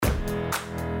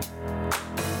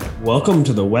Welcome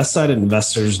to the Westside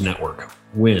Investors Network,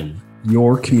 WIN,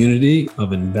 your community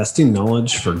of investing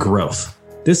knowledge for growth.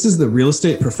 This is the Real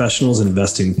Estate Professionals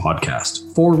Investing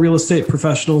Podcast for real estate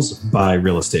professionals by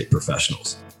real estate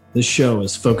professionals. This show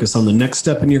is focused on the next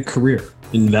step in your career,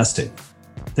 investing.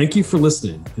 Thank you for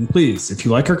listening. And please, if you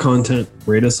like our content,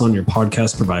 rate us on your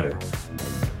podcast provider.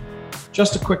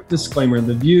 Just a quick disclaimer,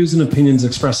 the views and opinions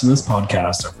expressed in this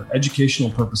podcast are for educational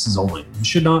purposes only and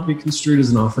should not be construed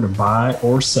as an offer to buy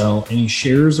or sell any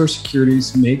shares or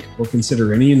securities, make or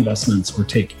consider any investments, or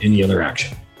take any other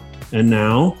action. And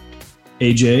now,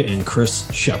 AJ and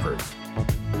Chris Shepard.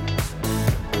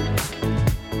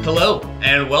 Hello,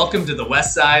 and welcome to the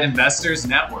Westside Investors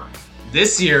Network.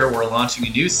 This year, we're launching a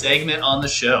new segment on the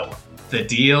show, The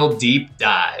Deal Deep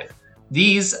Dive.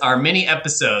 These are mini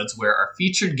episodes where our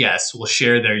featured guests will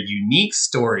share their unique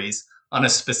stories on a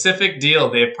specific deal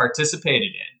they've participated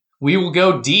in. We will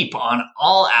go deep on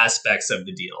all aspects of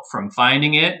the deal, from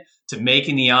finding it to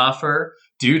making the offer,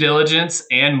 due diligence,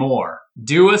 and more.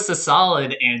 Do us a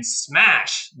solid and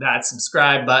smash that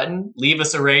subscribe button, leave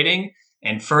us a rating,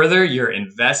 and further your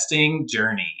investing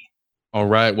journey. All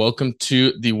right. Welcome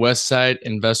to the Westside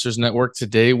Investors Network.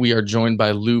 Today, we are joined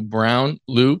by Lou Brown.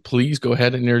 Lou, please go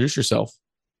ahead and introduce yourself.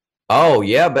 Oh,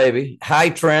 yeah, baby. Hi,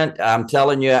 Trent. I'm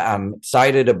telling you, I'm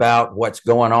excited about what's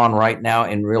going on right now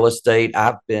in real estate.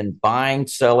 I've been buying,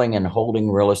 selling, and holding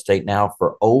real estate now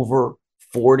for over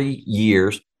 40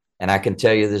 years. And I can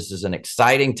tell you this is an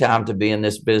exciting time to be in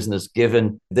this business,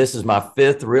 given this is my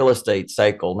fifth real estate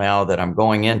cycle now that I'm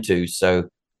going into. So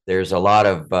there's a lot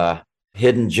of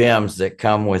hidden gems that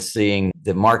come with seeing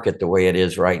the market the way it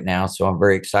is right now. So I'm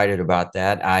very excited about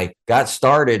that. I got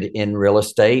started in real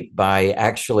estate by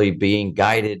actually being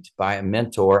guided by a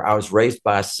mentor. I was raised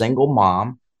by a single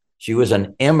mom. She was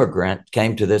an immigrant,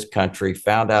 came to this country,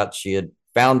 found out she had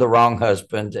found the wrong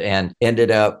husband, and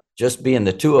ended up just being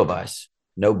the two of us.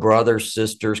 No brothers,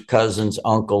 sisters, cousins,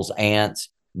 uncles, aunts,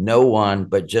 no one,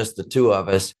 but just the two of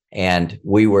us. And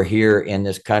we were here in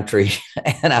this country.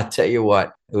 And I tell you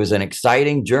what, it was an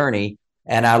exciting journey.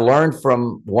 And I learned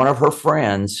from one of her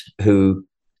friends who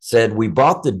said, we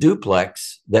bought the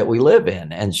duplex that we live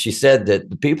in. And she said that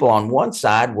the people on one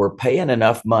side were paying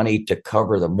enough money to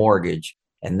cover the mortgage.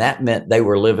 And that meant they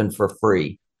were living for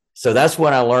free. So that's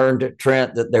when I learned,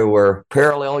 Trent, that there were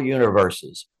parallel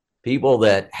universes. People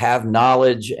that have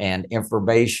knowledge and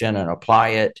information and apply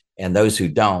it, and those who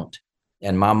don't.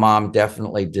 And my mom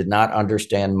definitely did not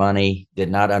understand money, did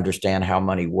not understand how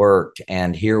money worked.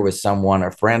 And here was someone,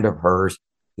 a friend of hers,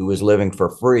 who was living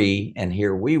for free. And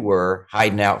here we were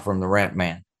hiding out from the rent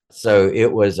man. So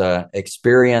it was an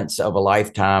experience of a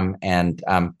lifetime. And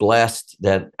I'm blessed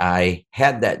that I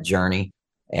had that journey.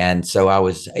 And so I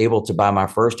was able to buy my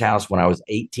first house when I was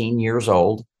 18 years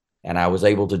old. And I was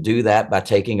able to do that by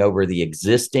taking over the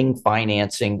existing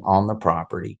financing on the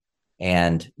property.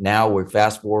 And now we're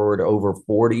fast forward over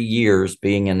 40 years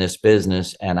being in this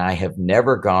business, and I have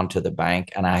never gone to the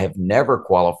bank, and I have never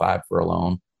qualified for a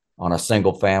loan on a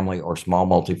single family or small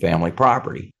multifamily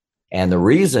property. And the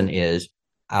reason is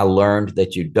I learned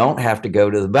that you don't have to go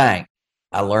to the bank.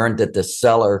 I learned that the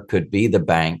seller could be the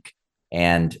bank.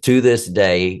 And to this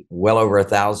day, well over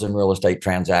 1,000 real estate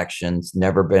transactions,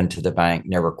 never been to the bank,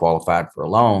 never qualified for a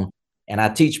loan. And I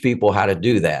teach people how to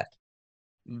do that.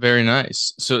 Very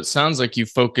nice. So it sounds like you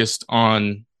focused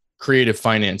on creative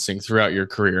financing throughout your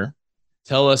career.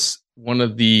 Tell us one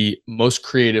of the most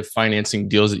creative financing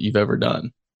deals that you've ever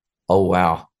done. Oh,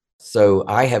 wow. So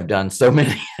I have done so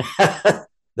many.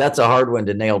 That's a hard one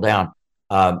to nail down.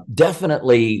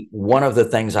 Definitely one of the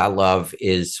things I love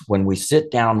is when we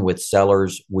sit down with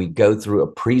sellers, we go through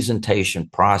a presentation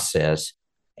process,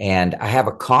 and I have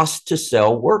a cost to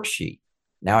sell worksheet.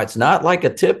 Now, it's not like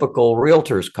a typical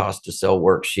realtor's cost to sell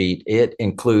worksheet. It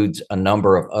includes a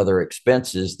number of other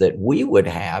expenses that we would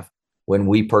have when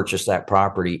we purchase that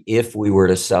property if we were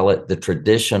to sell it the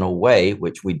traditional way,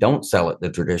 which we don't sell it the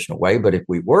traditional way. But if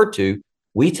we were to,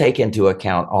 we take into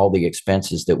account all the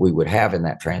expenses that we would have in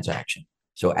that transaction.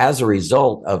 So as a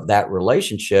result of that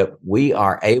relationship, we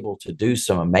are able to do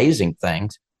some amazing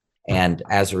things. And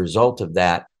as a result of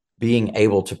that, being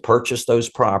able to purchase those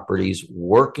properties,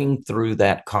 working through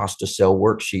that cost to sell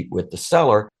worksheet with the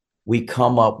seller, we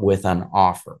come up with an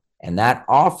offer. And that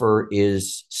offer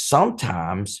is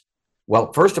sometimes,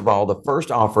 well, first of all, the first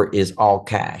offer is all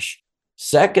cash.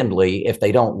 Secondly, if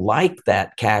they don't like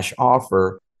that cash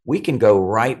offer, we can go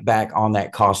right back on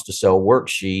that cost to sell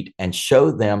worksheet and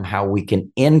show them how we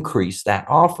can increase that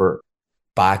offer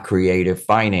by creative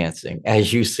financing,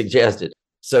 as you suggested.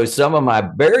 So some of my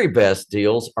very best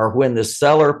deals are when the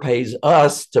seller pays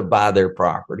us to buy their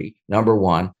property, number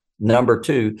one. Number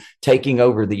two, taking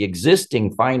over the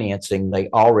existing financing they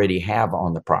already have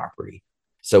on the property.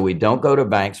 So we don't go to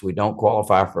banks. We don't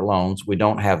qualify for loans. We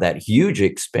don't have that huge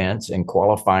expense in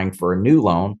qualifying for a new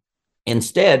loan.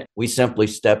 Instead, we simply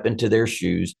step into their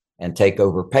shoes and take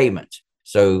over payments.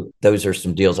 So those are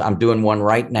some deals. I'm doing one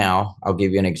right now. I'll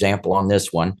give you an example on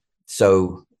this one.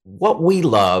 So what we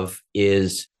love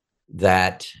is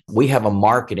that we have a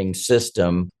marketing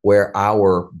system where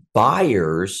our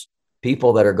buyers,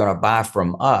 people that are going to buy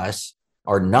from us,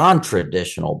 are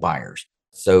non-traditional buyers.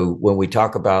 So when we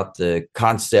talk about the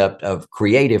concept of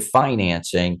creative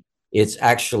financing, it's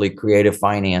actually creative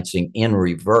financing in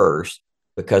reverse,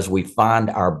 because we find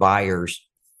our buyers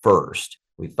first.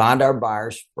 We find our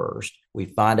buyers first. We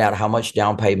find out how much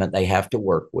down payment they have to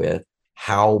work with,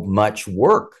 how much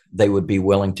work they would be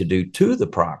willing to do to the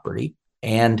property,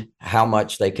 and how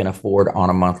much they can afford on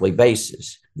a monthly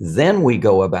basis. Then we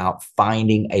go about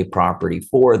finding a property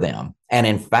for them. And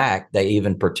in fact, they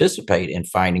even participate in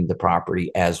finding the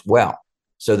property as well.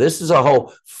 So this is a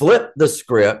whole flip the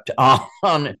script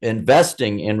on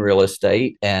investing in real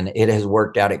estate, and it has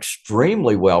worked out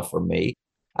extremely well for me.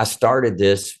 I started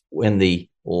this in the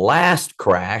last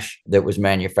crash that was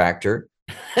manufactured.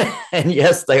 And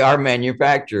yes, they are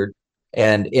manufactured.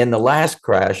 And in the last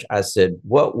crash, I said,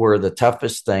 what were the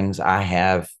toughest things I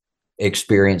have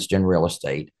experienced in real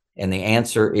estate? And the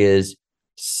answer is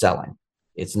selling.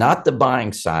 It's not the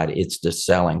buying side, it's the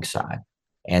selling side.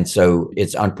 And so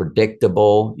it's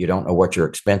unpredictable. You don't know what your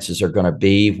expenses are going to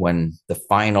be when the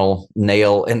final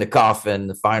nail in the coffin,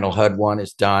 the final HUD one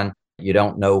is done. You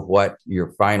don't know what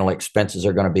your final expenses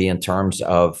are going to be in terms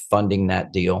of funding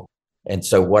that deal. And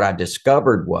so what I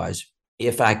discovered was,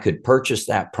 if I could purchase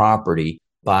that property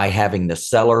by having the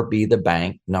seller be the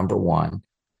bank, number one,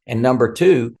 and number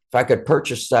two, if I could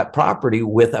purchase that property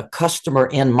with a customer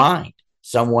in mind,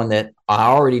 someone that I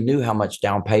already knew how much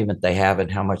down payment they have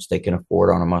and how much they can afford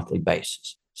on a monthly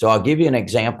basis. So I'll give you an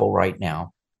example right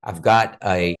now. I've got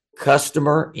a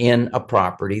customer in a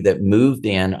property that moved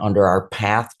in under our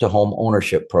Path to Home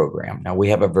Ownership program. Now, we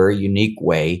have a very unique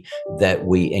way that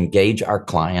we engage our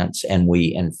clients and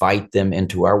we invite them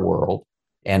into our world,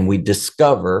 and we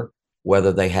discover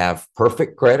whether they have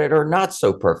perfect credit or not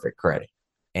so perfect credit.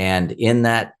 And in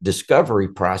that discovery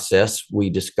process,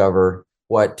 we discover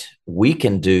what we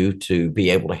can do to be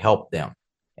able to help them.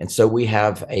 And so we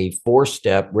have a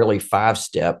 4-step, really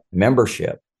 5-step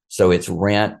membership. So it's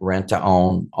rent, rent to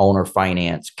own, owner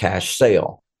finance, cash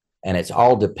sale. And it's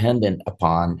all dependent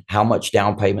upon how much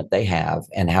down payment they have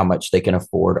and how much they can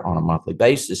afford on a monthly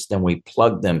basis. Then we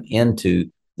plug them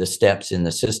into the steps in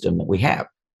the system that we have.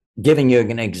 Giving you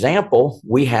an example,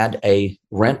 we had a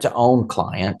rent to own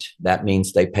client. That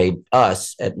means they paid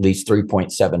us at least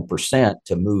 3.7%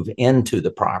 to move into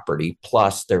the property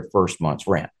plus their first month's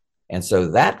rent. And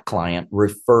so that client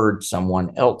referred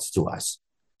someone else to us.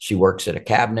 She works at a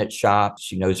cabinet shop.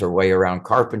 She knows her way around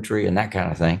carpentry and that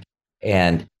kind of thing.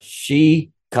 And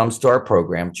she comes to our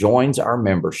program, joins our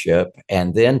membership,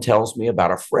 and then tells me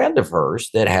about a friend of hers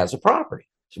that has a property.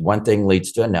 So one thing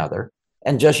leads to another.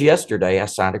 And just yesterday, I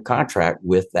signed a contract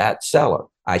with that seller.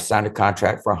 I signed a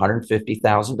contract for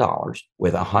 $150,000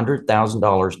 with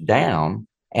 $100,000 down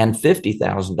and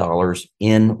 $50,000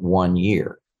 in 1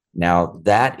 year. Now,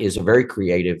 that is a very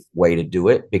creative way to do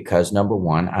it because, number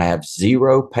one, I have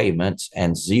 0 payments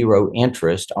and 0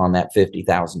 interest on that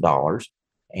 $50,000.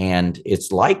 And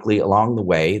it's likely along the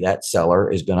way that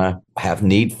seller is going to have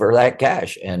need for that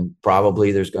cash. And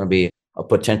probably there's going to be a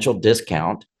potential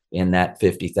discount in that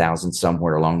 50,000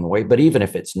 somewhere along the way. But even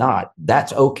if it's not,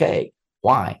 that's okay.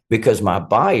 Why? Because my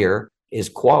buyer is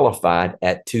qualified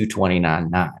at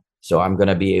 229.9. So I'm going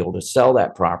to be able to sell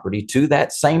that property to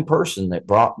that same person that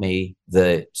brought me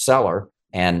the seller.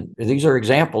 And these are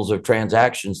examples of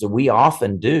transactions that we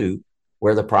often do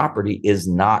where the property is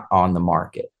not on the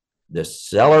market. The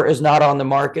seller is not on the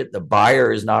market. The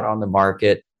buyer is not on the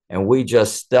market. And we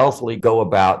just stealthily go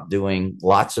about doing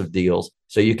lots of deals.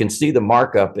 So you can see the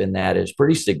markup in that is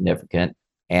pretty significant.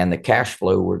 And the cash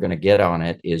flow we're going to get on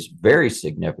it is very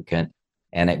significant.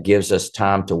 And it gives us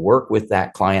time to work with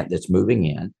that client that's moving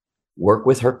in, work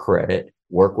with her credit,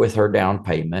 work with her down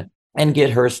payment, and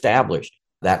get her established.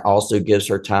 That also gives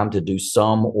her time to do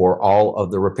some or all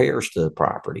of the repairs to the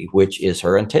property, which is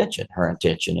her intention. Her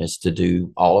intention is to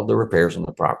do all of the repairs on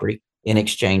the property in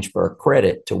exchange for a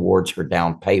credit towards her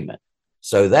down payment.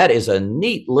 So that is a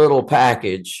neat little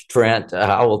package, Trent.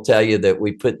 I will tell you that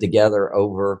we put together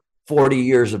over 40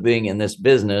 years of being in this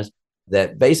business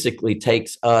that basically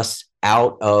takes us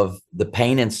out of the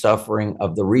pain and suffering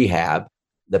of the rehab,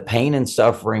 the pain and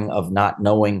suffering of not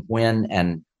knowing when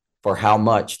and for how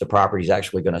much the property is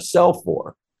actually going to sell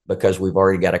for, because we've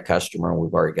already got a customer and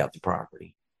we've already got the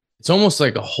property. It's almost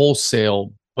like a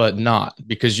wholesale, but not,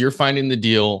 because you're finding the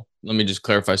deal. Let me just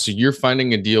clarify. So you're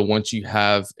finding a deal once you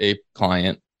have a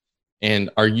client, and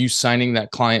are you signing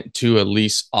that client to a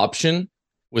lease option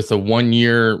with a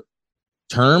 1-year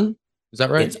term? Is that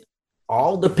right? It's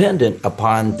all dependent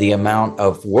upon the amount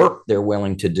of work they're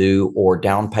willing to do or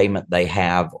down payment they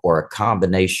have, or a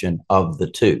combination of the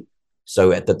two.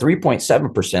 So at the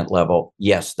 3.7% level,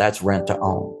 yes, that's rent to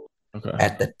own. Okay.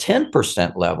 At the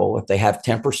 10% level, if they have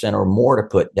 10% or more to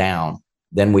put down,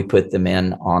 then we put them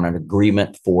in on an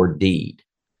agreement for deed.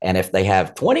 And if they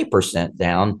have 20%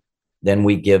 down, then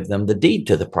we give them the deed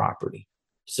to the property.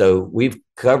 So we've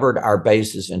covered our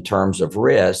bases in terms of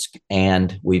risk,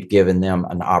 and we've given them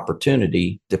an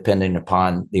opportunity depending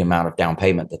upon the amount of down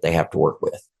payment that they have to work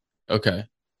with. Okay.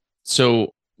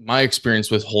 So my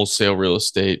experience with wholesale real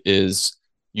estate is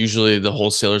usually the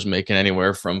wholesaler's making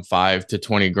anywhere from 5 to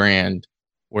 20 grand,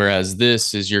 whereas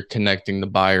this is you're connecting the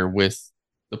buyer with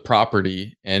the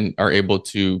property and are able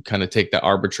to kind of take that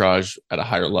arbitrage at a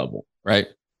higher level, right?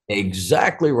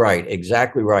 Exactly right.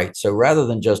 Exactly right. So rather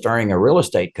than just earning a real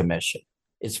estate commission,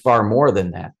 it's far more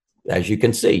than that. As you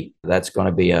can see, that's going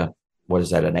to be an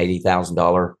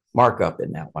 $80,000 markup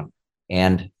in that one.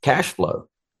 And cash flow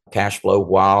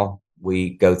while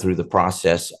we go through the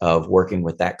process of working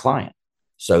with that client.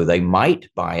 So they might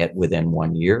buy it within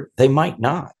 1 year. They might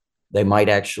not. They might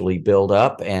actually build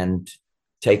up and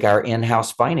take our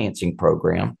in-house financing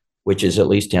program, which is at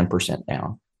least 10%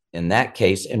 down. In that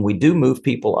case, and we do move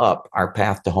people up our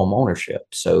path to home ownership.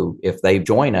 So if they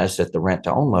join us at the rent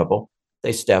to own level,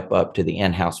 they step up to the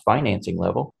in-house financing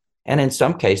level. And in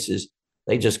some cases,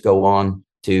 they just go on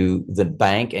to the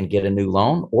bank and get a new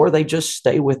loan, or they just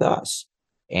stay with us.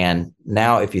 And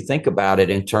now if you think about it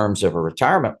in terms of a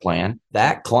retirement plan,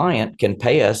 that client can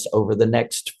pay us over the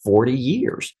next 40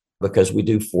 years because we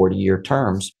do 40-year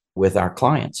terms with our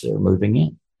clients that are moving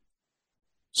in.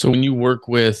 So when you work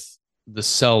with the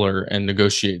seller and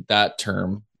negotiate that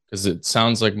term, because it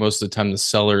sounds like most of the time the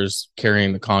seller's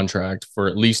carrying the contract for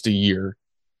at least a year.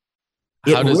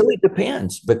 It really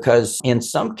depends, because in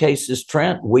some cases,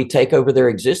 Trent, we take over their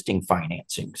existing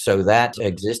financing. So that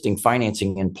existing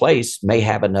financing in place may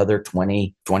have another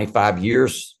 20, 25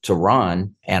 years to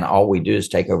run, and all we do is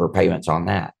take over payments on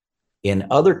that. In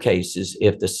other cases,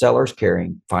 if the seller's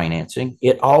carrying financing,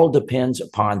 it all depends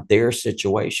upon their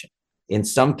situation. In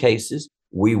some cases,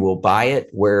 we will buy it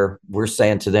where we're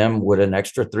saying to them, would an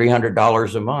extra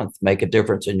 $300 a month make a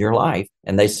difference in your life?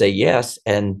 And they say yes,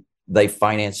 and they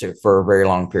finance it for a very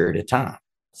long period of time.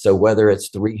 So whether it's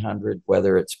 $300,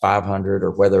 whether it's $500,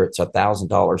 or whether it's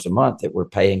 $1,000 a month that we're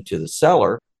paying to the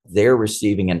seller, they're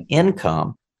receiving an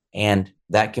income, and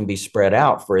that can be spread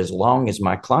out for as long as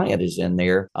my client is in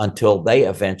there until they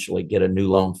eventually get a new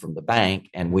loan from the bank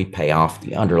and we pay off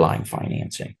the underlying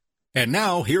financing. And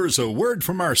now, here's a word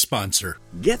from our sponsor.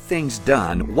 Get things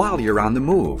done while you're on the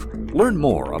move. Learn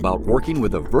more about working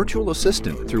with a virtual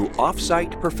assistant through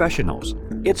Offsite Professionals.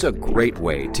 It's a great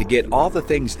way to get all the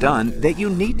things done that you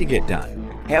need to get done.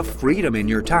 Have freedom in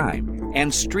your time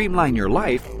and streamline your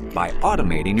life by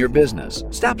automating your business.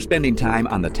 Stop spending time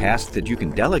on the tasks that you can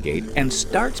delegate and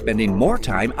start spending more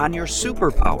time on your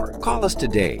superpower. Call us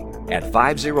today at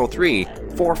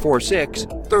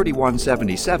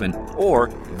 503-446-3177 or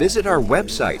visit our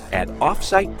website at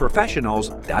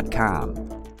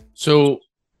offsiteprofessionals.com. So,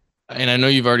 and I know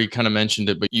you've already kind of mentioned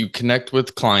it, but you connect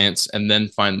with clients and then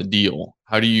find the deal.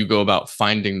 How do you go about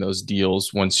finding those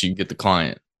deals once you get the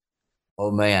client?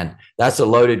 Oh man, that's a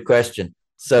loaded question.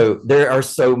 So there are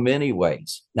so many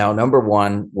ways. Now, number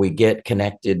one, we get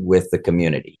connected with the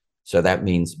community. So that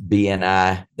means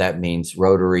BNI, that means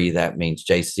Rotary, that means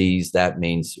JCs, that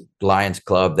means Lions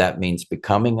Club, that means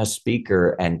becoming a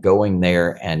speaker and going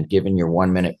there and giving your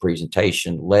 1-minute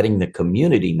presentation, letting the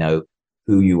community know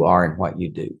who you are and what you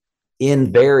do.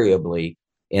 Invariably,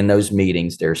 in those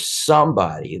meetings, there's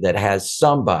somebody that has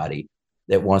somebody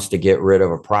that wants to get rid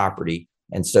of a property.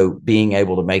 And so being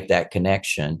able to make that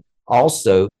connection.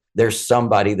 Also, there's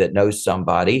somebody that knows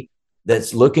somebody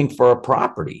that's looking for a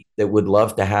property that would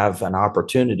love to have an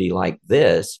opportunity like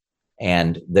this.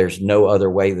 And there's no other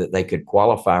way that they could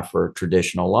qualify for a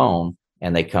traditional loan.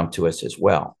 And they come to us as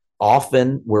well.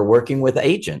 Often we're working with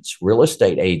agents. Real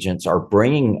estate agents are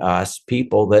bringing us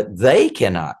people that they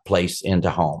cannot place into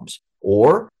homes,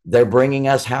 or they're bringing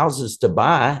us houses to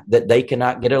buy that they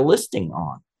cannot get a listing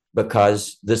on,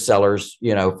 because the sellers,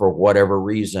 for whatever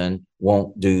reason,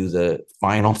 won't do the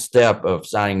final step of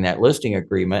signing that listing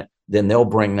agreement. Then they'll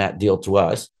bring that deal to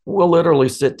us. We'll literally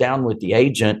sit down with the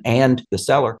agent and the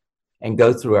seller and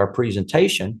go through our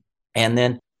presentation. And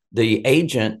then the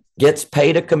agent gets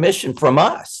paid a commission from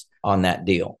us on that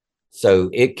deal. So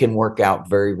it can work out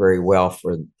very, very well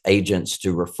for agents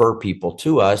to refer people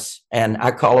to us. And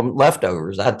I call them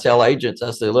leftovers. I tell agents,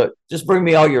 I say, look, just bring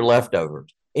me all your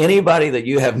leftovers. Anybody that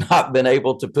you have not been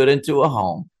able to put into a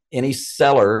home, any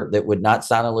seller that would not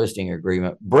sign a listing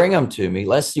agreement, bring them to me.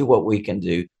 Let's see what we can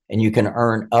do. And you can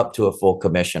earn up to a full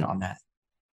commission on that.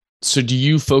 So do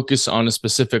you focus on a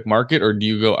specific market or do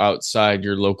you go outside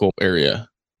your local area?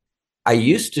 I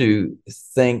used to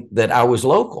think that I was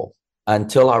local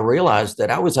until I realized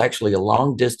that I was actually a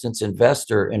long distance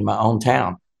investor in my own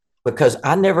town, because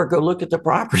I never go look at the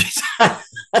properties.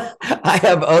 I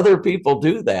have other people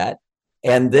do that.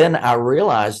 And then I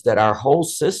realized that our whole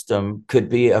system could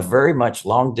be a very much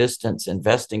long distance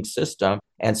investing system.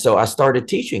 And so I started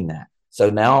teaching that. So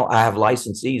now I have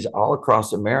licensees all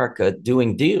across America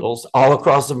doing deals all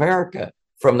across America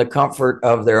from the comfort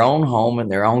of their own home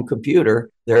and their own computer.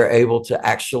 They're able to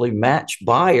actually match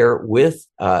buyer with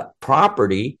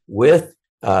property with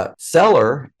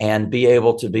seller and be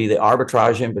able to be the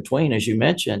arbitrage in between, as you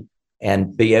mentioned,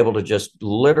 and be able to just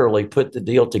literally put the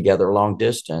deal together long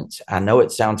distance. I know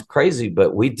it sounds crazy,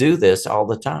 but we do this all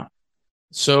the time.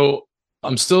 So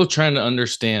I'm still trying to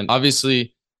understand.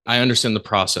 Obviously, I understand the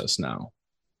process now.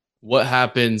 What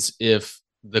happens if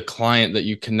the client that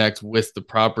you connect with the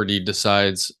property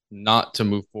decides not to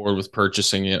move forward with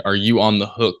purchasing it? Are you on the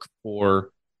hook for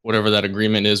whatever that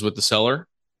agreement is with the seller,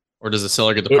 or does the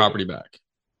seller get the property back?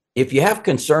 If you have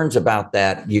concerns about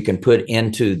that, you can put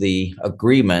into the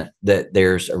agreement that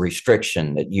there's a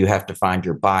restriction that you have to find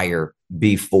your buyer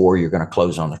before you're going to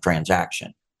close on the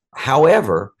transaction.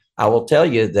 However, I will tell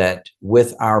you that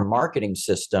with our marketing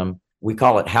system, we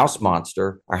call it House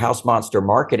Monster. Our House Monster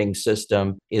marketing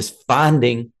system is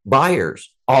finding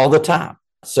buyers all the time.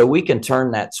 So we can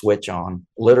turn that switch on.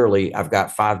 Literally, I've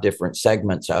got 5 different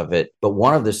segments of it, but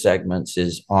one of the segments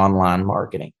is online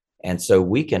marketing. And so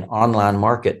we can online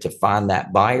market to find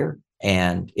that buyer,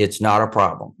 and it's not a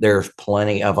problem. There's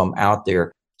plenty of them out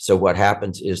there. So what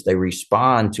happens is they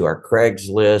respond to our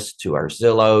Craigslist, to our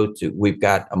Zillow, we've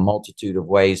got a multitude of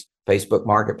ways, Facebook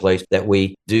Marketplace, that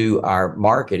we do our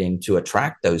marketing to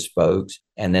attract those folks.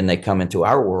 And then they come into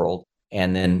our world,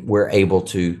 and then we're able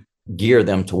to gear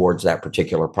them towards that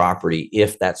particular property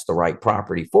if that's the right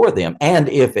property for them. And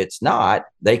if it's not,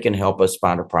 they can help us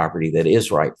find a property that is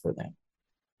right for them.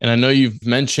 And I know you've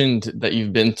mentioned that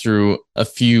you've been through a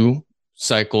few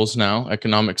cycles now,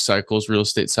 economic cycles, real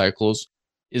estate cycles.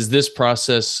 Is this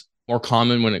process more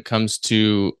common when it comes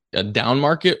to a down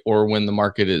market or when the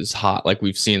market is hot, like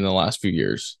we've seen in the last few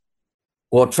years?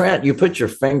 Well, Trent, you put your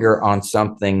finger on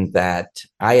something that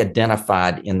I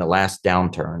identified in the last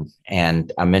downturn.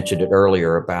 And I mentioned it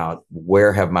earlier about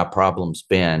where have my problems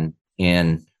been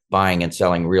in buying and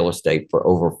selling real estate for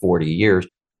over 40 years.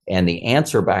 And the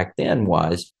answer back then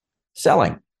was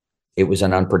selling. It was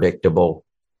an unpredictable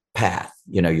path.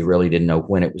 You really didn't know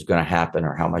when it was going to happen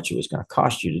or how much it was going to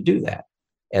cost you to do that,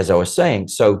 as I was saying.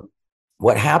 So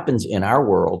what happens in our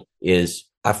world is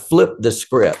I flipped the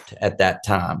script at that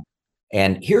time.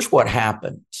 And here's what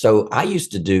happened. So I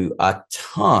used to do a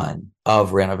ton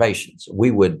of renovations.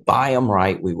 We would buy them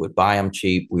right. We would buy them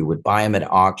cheap. We would buy them at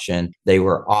auction. They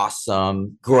were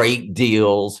awesome, great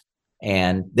deals.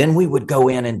 And then we would go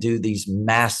in and do these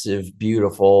massive,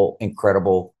 beautiful,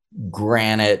 incredible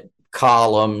granite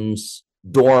columns,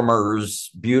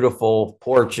 dormers, beautiful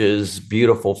porches,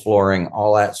 beautiful flooring,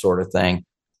 all that sort of thing.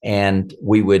 And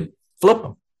we would flip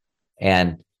them.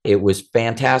 And it was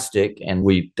fantastic. And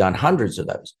we've done hundreds of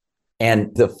those.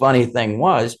 And the funny thing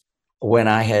was, when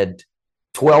I had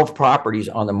 12 properties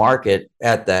on the market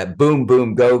at that boom,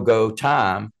 boom, go, go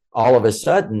time, all of a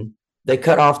sudden they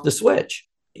cut off the switch.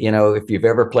 If you've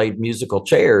ever played musical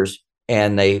chairs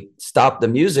and they stop the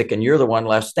music and you're the one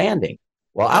left standing.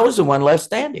 Well, I was the one left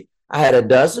standing. I had a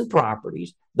dozen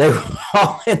properties. They were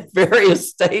all in various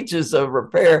stages of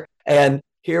repair. And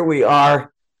here we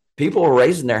are. People were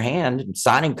raising their hand and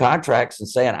signing contracts and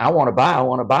saying, I want to buy, I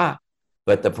want to buy.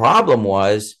 But the problem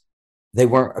was they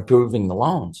weren't approving the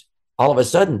loans. All of a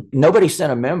sudden, nobody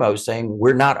sent a memo saying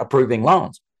we're not approving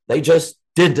loans. They just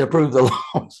didn't approve the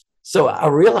loans. So I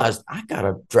realized I got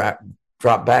to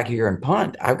drop back here and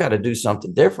punt. I've got to do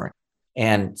something different.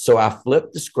 And so I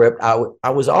flipped the script. I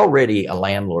was already a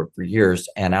landlord for years,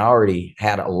 and I already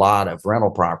had a lot of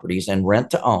rental properties and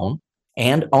rent to own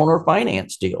and owner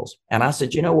finance deals. And I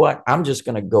said, you know what? I'm just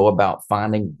going to go about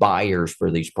finding buyers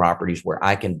for these properties where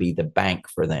I can be the bank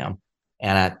for them.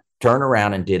 And I turned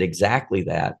around and did exactly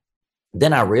that.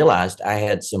 Then I realized I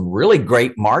had some really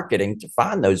great marketing to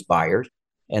find those buyers.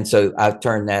 And so I've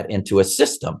turned that into a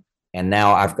system. And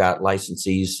now I've got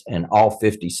licensees in all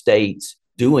 50 states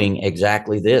doing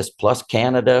exactly this, plus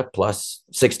Canada, plus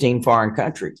 16 foreign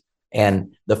countries.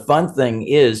 And the fun thing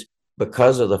is,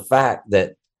 because of the fact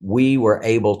that we were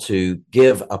able to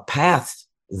give a path,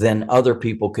 then other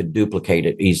people could duplicate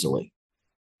it easily.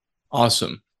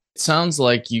 Awesome. It sounds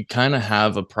like you kind of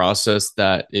have a process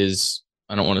that is,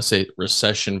 I don't want to say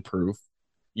recession proof.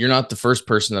 You're not the first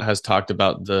person that has talked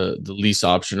about the lease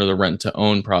option or the rent to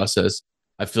own process.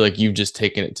 I feel like you've just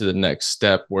taken it to the next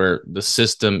step where the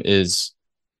system is,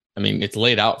 it's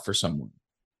laid out for someone.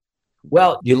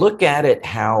 Well, you look at it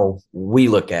how we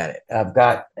look at it. I've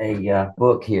got a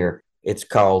book here. It's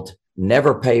called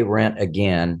Never Pay Rent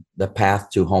Again, The Path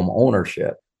to Home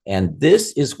Ownership. And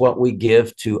this is what we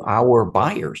give to our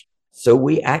buyers. So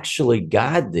we actually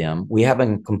guide them. We have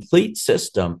a complete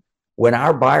system. When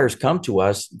our buyers come to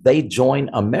us, they join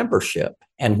a membership.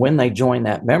 And when they join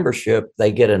that membership,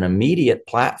 they get an immediate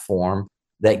platform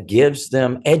that gives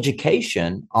them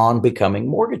education on becoming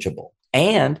mortgageable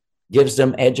and gives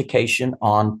them education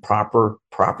on proper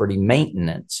property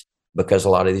maintenance, because a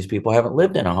lot of these people haven't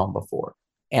lived in a home before.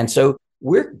 And so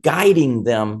we're guiding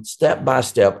them step by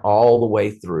step all the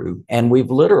way through. And we've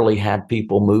literally had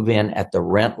people move in at the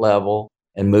rent level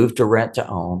and move to rent to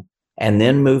own, and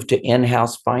then move to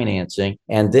in-house financing,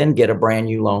 and then get a brand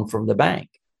new loan from the bank.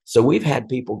 So we've had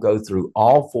people go through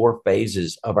all 4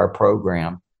 phases of our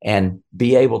program and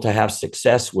be able to have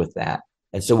success with that.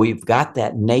 And so we've got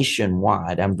that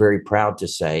nationwide. I'm very proud to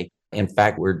say. In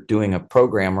fact, we're doing a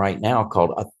program right now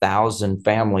called 1,000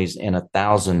 Families in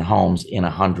 1,000 Homes in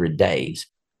 100 Days.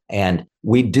 And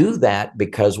we do that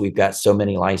because we've got so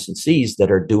many licensees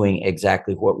that are doing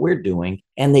exactly what we're doing,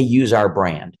 and they use our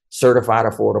brand, Certified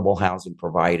Affordable Housing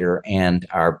Provider, and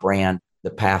our brand,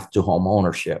 The Path to Home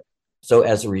Ownership. So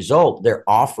as a result, they're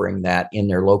offering that in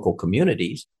their local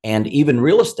communities, and even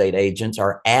real estate agents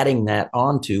are adding that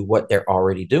onto what they're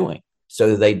already doing.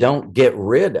 So they don't get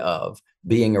rid of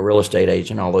being a real estate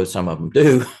agent, although some of them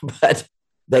do, but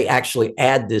they actually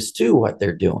add this to what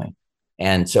they're doing.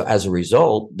 And so as a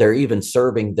result, they're even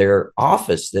serving their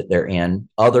office that they're in,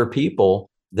 other people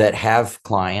that have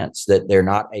clients that they're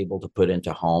not able to put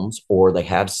into homes, or they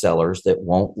have sellers that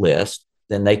won't list.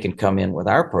 Then they can come in with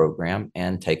our program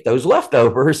and take those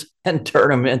leftovers and turn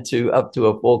them into up to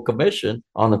a full commission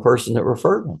on the person that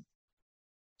referred them.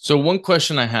 So one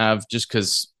question I have, just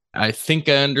because I think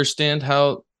I understand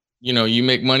how, you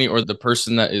make money, or the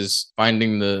person that is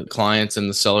finding the clients and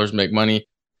the sellers make money.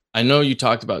 I know you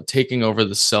talked about taking over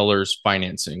the seller's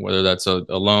financing, whether that's a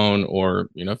loan or,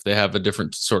 if they have a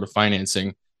different sort of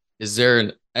financing. Is there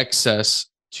an excess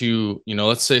to,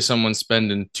 let's say someone's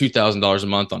spending $2,000 a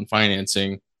month on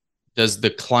financing? Does the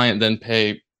client then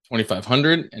pay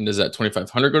 $2,500, and does that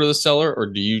 $2,500 go to the seller, or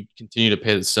do you continue to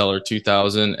pay the seller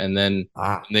 $2,000 and then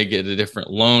they get a different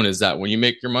loan? Is that when you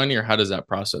make your money, or how does that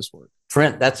process work?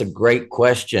 Trent, that's a great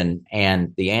question.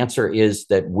 And the answer is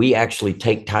that we actually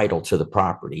take title to the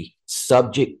property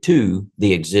subject to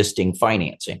the existing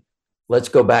financing. Let's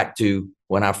go back to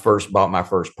when I first bought my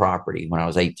first property when I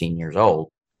was 18 years old.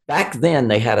 Back then,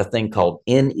 they had a thing called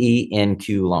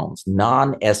NENQ loans,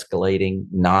 non-escalating,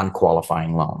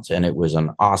 non-qualifying loans. And it was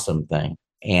an awesome thing.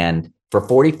 And for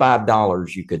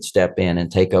 $45, you could step in and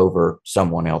take over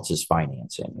someone else's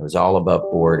financing. It was all above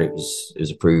board. It was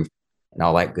approved and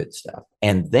all that good stuff.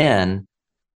 And then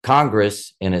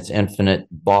Congress, in its infinite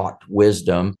bought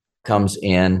wisdom, comes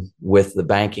in with the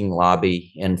banking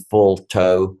lobby in full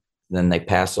tow. Then they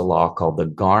pass a law called the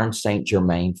Garn-St.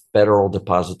 Germain Federal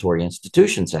Depository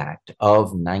Institutions Act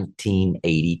of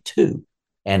 1982.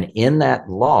 And in that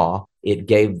law, it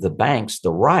gave the banks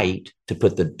the right to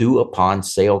put the due upon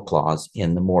sale clause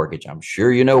in the mortgage. I'm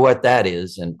sure you know what that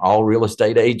is, and all real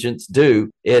estate agents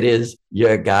do. It is,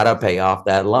 you got to pay off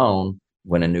that loan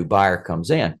when a new buyer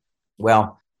comes in.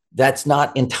 Well, that's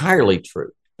not entirely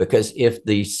true, because if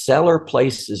the seller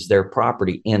places their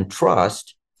property in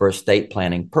trust for estate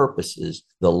planning purposes,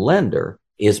 the lender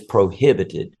is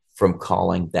prohibited from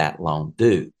calling that loan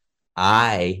due.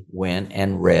 I went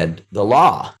and read the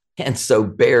law. And so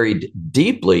buried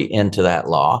deeply into that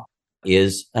law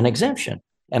is an exemption.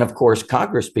 And of course,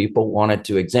 Congress people wanted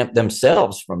to exempt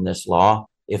themselves from this law.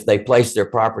 If they placed their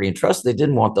property in trust, they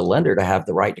didn't want the lender to have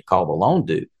the right to call the loan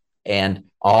due. And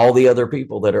all the other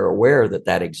people that are aware that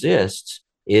that exists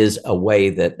is a way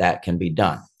that that can be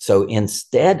done. So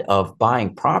instead of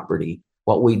buying property,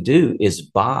 what we do is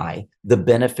buy the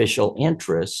beneficial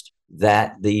interest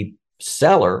that the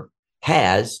seller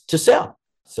has to sell.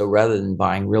 So rather than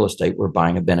buying real estate, we're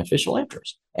buying a beneficial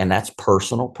interest. And that's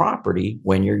personal property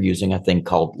when you're using a thing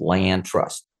called land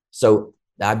trust. So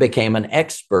I became an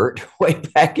expert way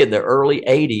back in the early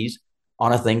 80s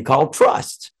on a thing called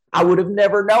trusts. I would have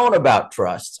never known about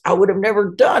trusts. I would have never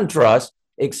done trusts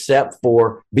except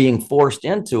for being forced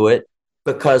into it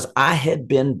because I had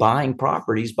been buying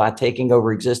properties by taking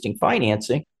over existing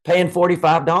financing, paying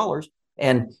 $45.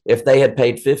 And if they had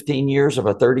paid 15 years of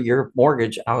a 30-year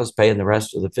mortgage, I was paying the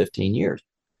rest of the 15 years.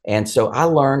 And so I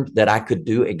learned that I could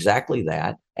do exactly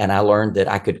that. And I learned that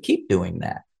I could keep doing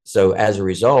that. So as a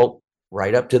result,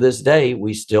 right up to this day,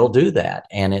 we still do that.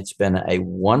 And it's been a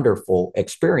wonderful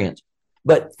experience.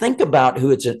 But think about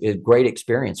who it's a great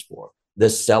experience for. The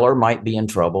seller might be in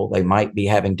trouble. They might be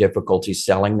having difficulty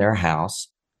selling their house.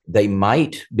 They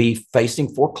might be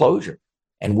facing foreclosure.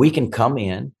 And we can come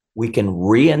in, we can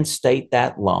reinstate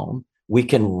that loan. We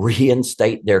can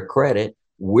reinstate their credit.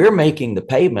 We're making the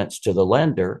payments to the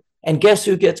lender. And guess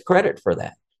who gets credit for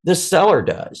that? The seller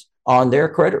does on their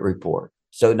credit report.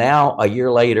 So now a year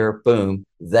later, boom,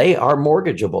 they are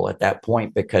mortgageable at that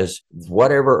point because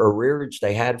whatever arrearage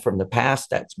they had from the past,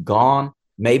 that's gone.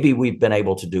 Maybe we've been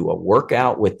able to do a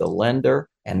workout with the lender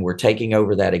and we're taking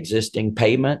over that existing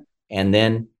payment. And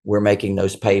then we're making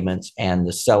those payments and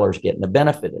the seller's getting the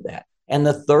benefit of that. And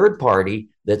the third party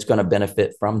that's going to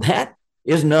benefit from that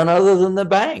is none other than the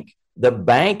bank. The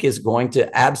bank is going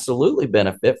to absolutely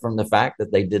benefit from the fact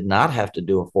that they did not have to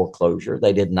do a foreclosure.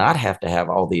 They did not have to have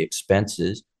all the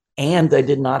expenses, and they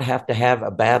did not have to have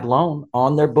a bad loan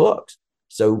on their books.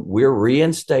 So we're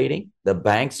reinstating. The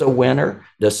bank's a winner.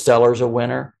 The seller's a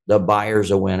winner. The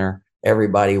buyer's a winner.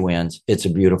 Everybody wins. It's a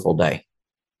beautiful day.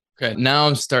 Okay. Now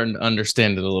I'm starting to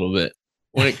understand it a little bit.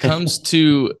 When it comes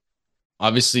to,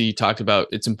 obviously you talked about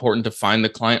it's important to find the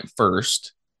client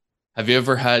first. Have you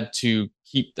ever had to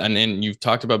keep, and then you've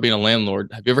talked about being a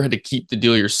landlord, have you ever had to keep the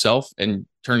deal yourself and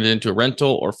turn it into a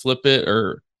rental or flip it?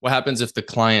 Or what happens if the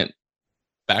client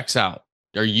backs out?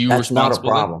 Are you responsible? That's not a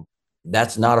problem.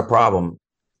 That's not a problem.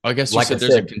 I guess you said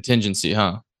there's a contingency,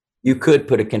 huh? You could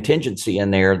put a contingency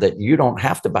in there that you don't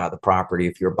have to buy the property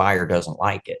if your buyer doesn't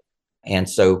like it. And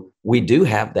so we do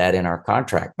have that in our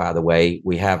contract, by the way.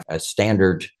 We have a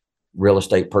standard real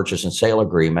estate purchase and sale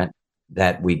agreement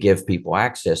that we give people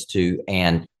access to.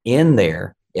 And in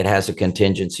there, it has a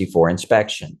contingency for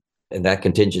inspection. And that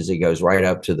contingency goes right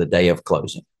up to the day of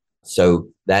closing. So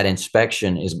that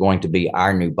inspection is going to be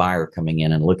our new buyer coming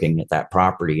in and looking at that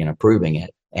property and approving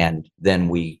it. And then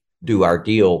we do our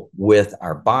deal with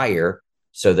our buyer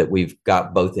so that we've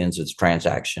got both ends of the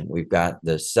transaction. We've got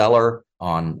the seller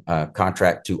on a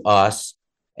contract to us,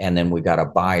 and then we've got a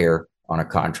buyer on a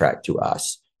contract to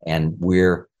us. And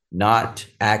we're not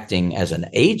acting as an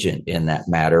agent in that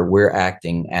matter. We're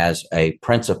acting as a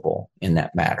principal in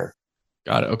that matter.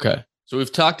 Got it. Okay. So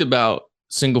we've talked about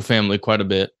single family quite a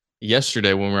bit.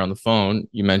 Yesterday, when we were on the phone,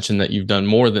 you mentioned that you've done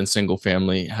more than single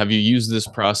family. Have you used this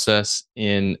process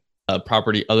in a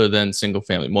property other than single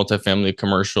family, multifamily,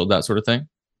 commercial, that sort of thing?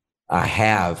 I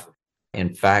have.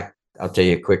 In fact, I'll tell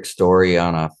you a quick story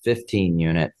on a 15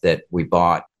 unit that we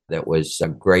bought that was a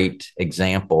great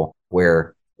example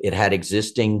where it had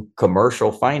existing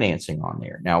commercial financing on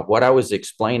there. Now, what I was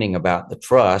explaining about the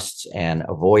trusts and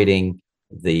avoiding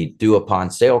the due upon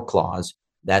sale clause,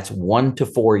 that's 1 to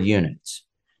 4 units.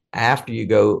 After you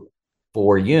go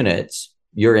 4 units,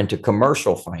 you're into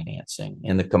commercial financing.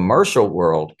 In the commercial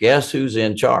world, guess who's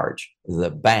in charge?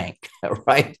 The bank,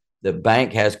 right? The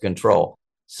bank has control.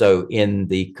 So in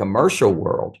the commercial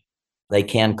world, they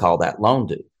can call that loan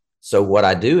due. So what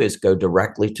I do is go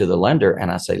directly to the lender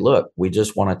and I say, look, we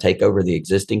just want to take over the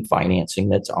existing financing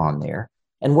that's on there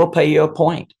and we'll pay you a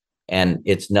point. And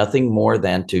it's nothing more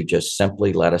than to just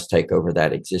simply let us take over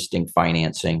that existing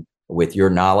financing with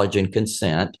your knowledge and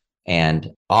consent.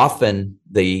 And often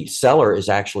the seller is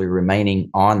actually remaining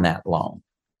on that loan.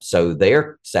 So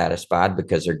they're satisfied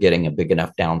because they're getting a big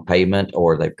enough down payment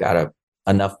or they've got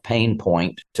enough pain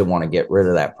point to want to get rid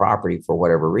of that property for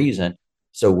whatever reason.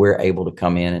 So we're able to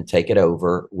come in and take it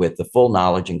over with the full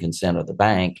knowledge and consent of the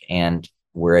bank, and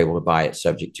we're able to buy it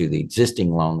subject to the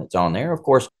existing loan that's on there. Of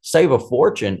course, save a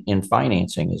fortune in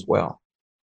financing as well.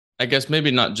 I guess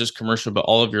maybe not just commercial, but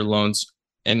all of your loans.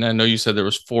 And I know you said there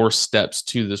was 4 steps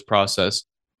to this process.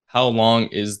 How long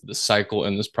is the cycle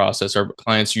in this process? Are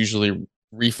clients usually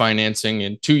refinancing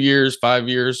in 2 years, 5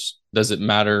 years? Does it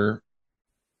matter?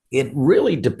 It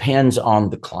really depends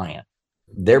on the client.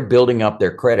 They're building up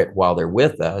their credit while they're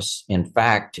with us. In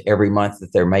fact, every month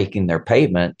that they're making their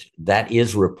payment, that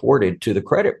is reported to the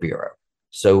credit bureau.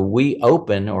 So we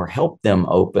open or help them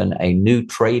open a new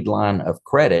trade line of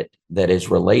credit that is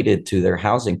related to their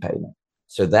housing payment.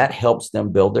 So that helps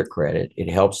them build their credit. It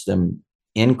helps them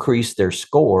increase their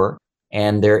score.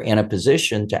 and they're in a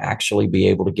position to actually be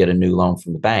able to get a new loan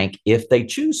from the bank if they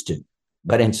choose to.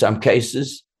 But in some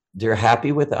cases, they're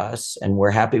happy with us and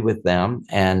we're happy with them.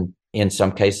 And in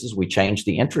some cases, we change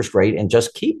the interest rate and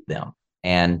just keep them.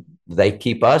 And they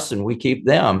keep us and we keep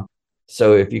them.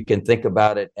 So if you can think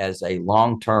about it as a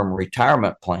long-term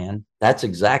retirement plan, that's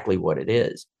exactly what it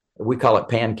is. We call it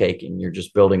pancaking. You're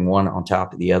just building one on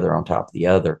top of the other on top of the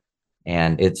other.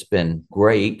 And it's been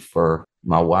great for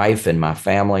my wife and my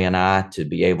family and I to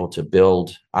be able to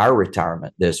build our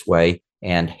retirement this way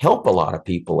and help a lot of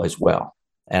people as well.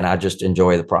 And I just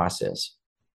enjoy the process.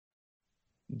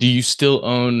 Do you still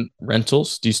own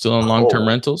rentals? Do you still own long-term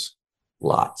rentals?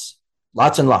 Lots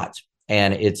and lots.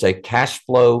 And it's a cash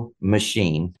flow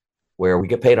machine where we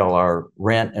get paid all our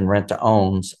rent and rent to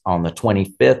owns on the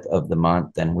 25th of the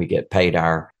month. And we get paid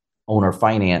our owner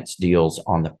finance deals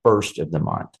on the 1st of the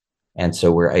month. And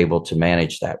so we're able to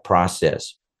manage that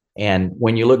process. And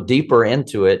when you look deeper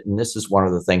into it, and this is one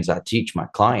of the things I teach my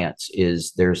clients,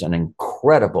 is there's an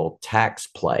incredible tax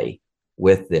play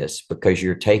with this because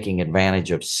you're taking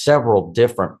advantage of several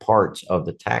different parts of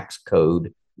the tax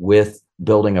code with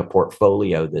building a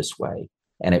portfolio this way.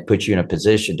 And it puts you in a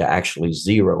position to actually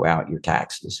zero out your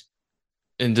taxes.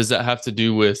 And does that have to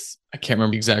do with, I can't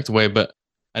remember the exact way, but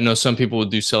I know some people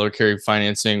would do seller carry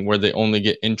financing where they only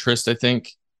get interest, I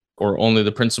think, or only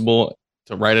the principal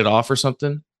to write it off or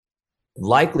something?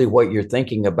 Likely what you're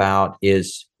thinking about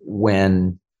is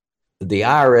when the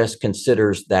IRS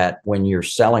considers that when you're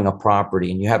selling a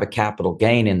property and you have a capital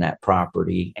gain in that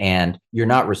property and you're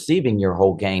not receiving your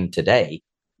whole gain today,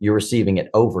 you're receiving it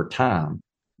over time,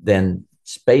 then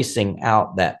spacing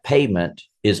out that payment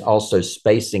is also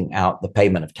spacing out the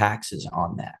payment of taxes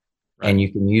on that. Right. And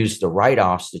you can use the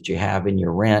write-offs that you have in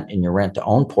your rent to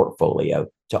own portfolio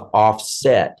to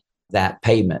offset that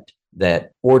payment,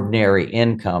 that ordinary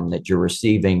income that you're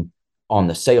receiving on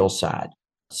the sales side.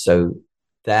 So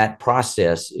that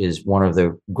process is one of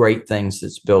the great things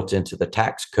that's built into the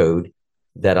tax code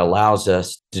that allows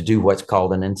us to do what's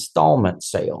called an installment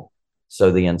sale. So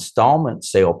the installment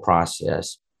sale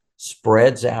process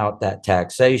spreads out that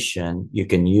taxation. You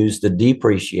can use the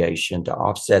depreciation to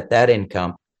offset that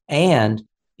income. And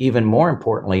even more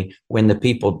importantly, when the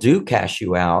people do cash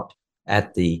you out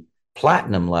at the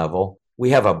platinum level,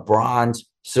 we have a bronze,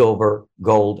 silver,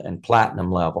 gold, and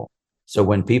platinum level. So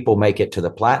when people make it to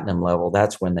the platinum level,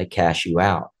 that's when they cash you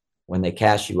out. When they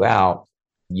cash you out,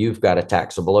 you've got a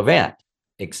taxable event,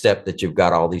 except that you've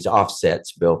got all these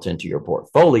offsets built into your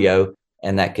portfolio,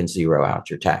 and that can zero out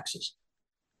your taxes.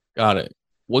 Got it.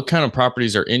 What kind of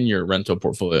properties are in your rental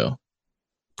portfolio?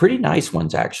 Pretty nice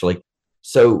ones, actually.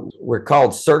 So we're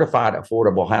called certified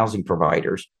affordable housing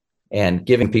providers, and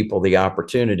giving people the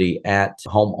opportunity at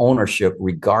home ownership,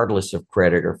 regardless of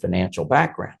credit or financial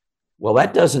background. Well,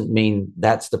 that doesn't mean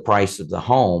that's the price of the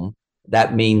home.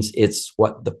 That means it's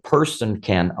what the person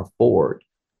can afford.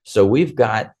 So we've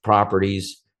got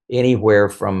properties anywhere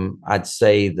from, I'd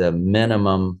say the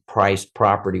minimum priced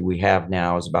property we have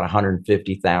now is about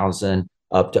 $150,000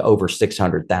 up to over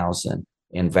 $600,000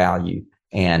 in value.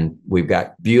 And we've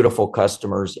got beautiful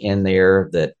customers in there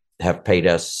that have paid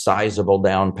us sizable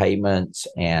down payments,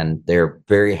 and they're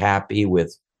very happy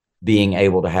with being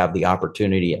able to have the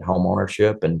opportunity at home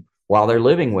ownership. And while they're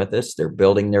living with us, they're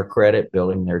building their credit,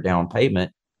 building their down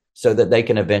payment so that they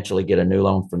can eventually get a new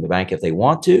loan from the bank if they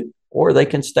want to, or they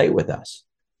can stay with us.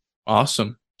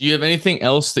 Awesome. Do you have anything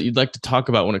else that you'd like to talk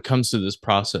about when it comes to this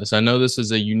process? I know this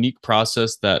is a unique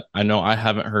process that I know I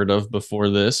haven't heard of before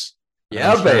this.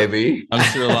 Yeah, baby. I'm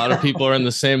sure a lot of people are in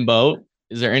the same boat.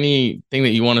 Is there anything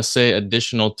that you want to say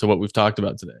additional to what we've talked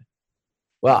about today?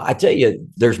 Well, I tell you,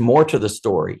 there's more to the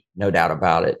story, no doubt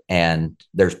about it. And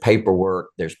there's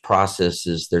paperwork, there's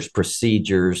processes, there's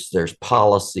procedures, there's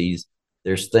policies,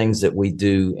 there's things that we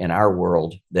do in our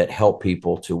world that help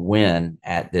people to win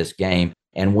at this game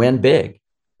and win big.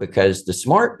 Because the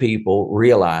smart people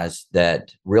realize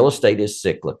that real estate is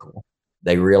cyclical.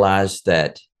 They realize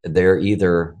that they're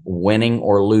either winning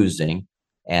or losing.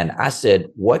 And I said,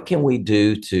 what can we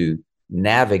do to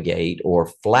navigate or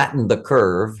flatten the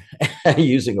curve,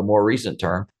 using a more recent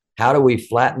term? How do we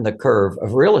flatten the curve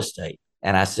of real estate?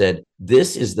 And I said,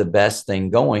 this is the best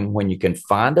thing going when you can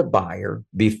find a buyer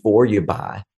before you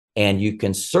buy, and you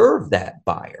can serve that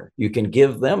buyer. You can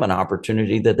give them an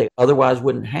opportunity that they otherwise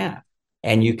wouldn't have.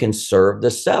 And you can serve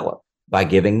the seller by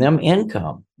giving them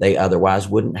income they otherwise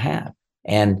wouldn't have.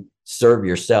 And serve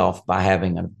yourself by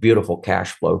having a beautiful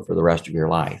cash flow for the rest of your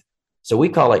life. So we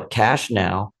call it cash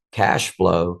now, cash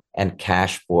flow, and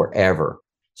cash forever.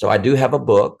 So I do have a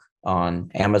book on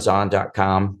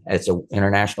Amazon.com. It's an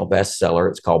international bestseller.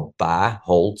 It's called Buy,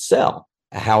 Hold, Sell.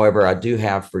 However, I do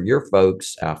have for your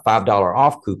folks a $5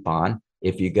 off coupon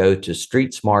if you go to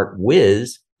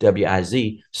StreetSmartWiz,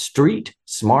 W-I-Z,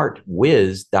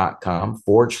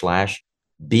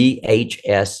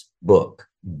 StreetSmartWiz.com/BHS book,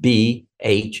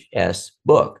 BHS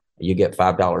book. You get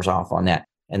 $5 off on that.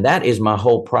 And that is my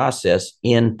whole process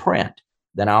in print.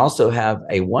 Then I also have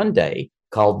a 1-day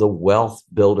called the Wealth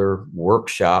Builder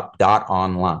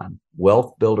Workshop.online,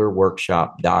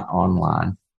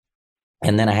 wealthbuilderworkshop.online.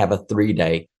 And then I have a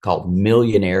 3-day called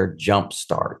Millionaire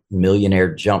Jumpstart,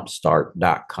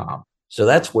 millionairejumpstart.com. So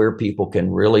that's where people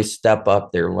can really step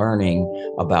up their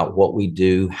learning about what we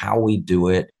do, how we do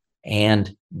it,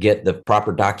 and get the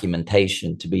proper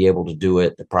documentation to be able to do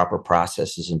it, the proper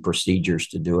processes and procedures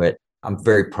to do it. I'm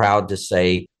very proud to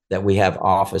say that we have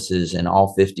offices in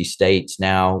all 50 states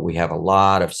now. We have a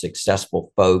lot of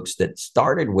successful folks that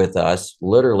started with us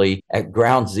literally at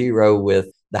ground zero with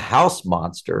the house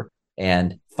monster,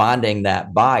 and finding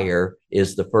that buyer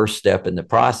is the first step in the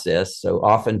process. So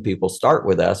often people start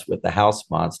with us with the house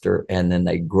monster, and then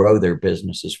they grow their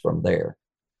businesses from there.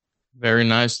 Very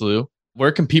nice, Lou.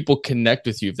 Where can people connect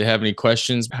with you? If they have any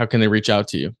questions, how can they reach out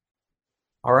to you?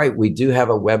 All right. We do have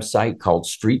a website called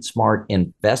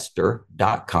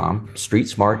StreetSmartInvestor.com,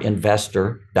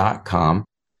 StreetSmartInvestor.com.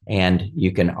 And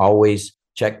you can always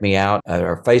check me out at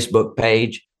our Facebook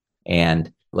page.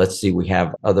 And let's see, we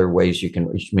have other ways you can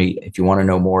reach me. If you want to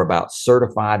know more about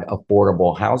Certified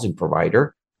Affordable Housing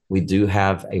Provider, we do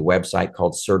have a website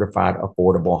called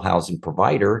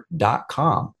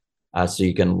CertifiedAffordableHousingProvider.com. So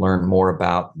you can learn more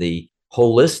about the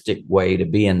holistic way to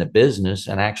be in the business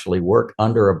and actually work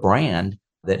under a brand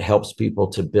that helps people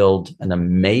to build an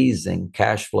amazing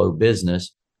cash flow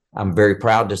business. I'm very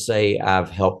proud to say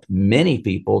I've helped many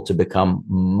people to become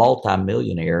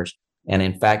multimillionaires. And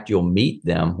in fact, you'll meet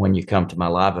them when you come to my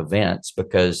live events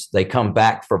because they come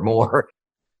back for more.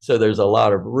 So there's a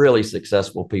lot of really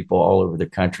successful people all over the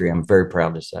country. I'm very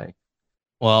proud to say.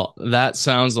 Well, that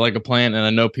sounds like a plan. And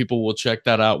I know people will check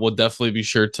that out. We'll definitely be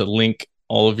sure to link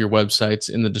all of your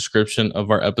websites in the description of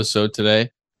our episode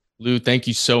today. Lou, thank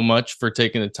you so much for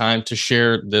taking the time to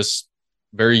share this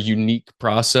very unique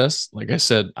process. Like I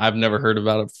said, I've never heard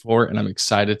about it before, and I'm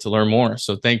excited to learn more.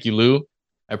 So thank you, Lou.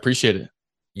 I appreciate it.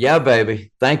 Yeah,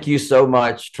 baby. Thank you so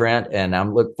much, Trent. And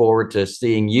I'm looking forward to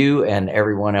seeing you and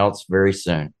everyone else very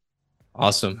soon.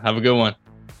 Awesome. Have a good one.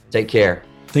 Take care.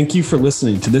 Thank you for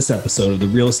listening to this episode of the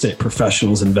Real Estate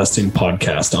Professionals Investing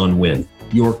Podcast on WIN,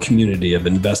 your community of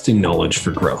investing knowledge for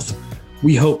growth.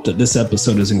 We hope that this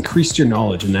episode has increased your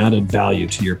knowledge and added value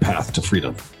to your path to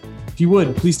freedom. If you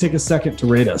would, please take a second to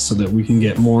rate us so that we can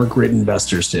get more great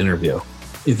investors to interview.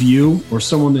 If you or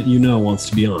someone that you know wants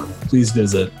to be on, please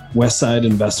visit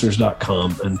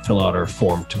westsideinvestors.com and fill out our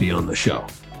form to be on the show.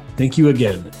 Thank you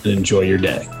again and enjoy your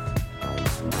day.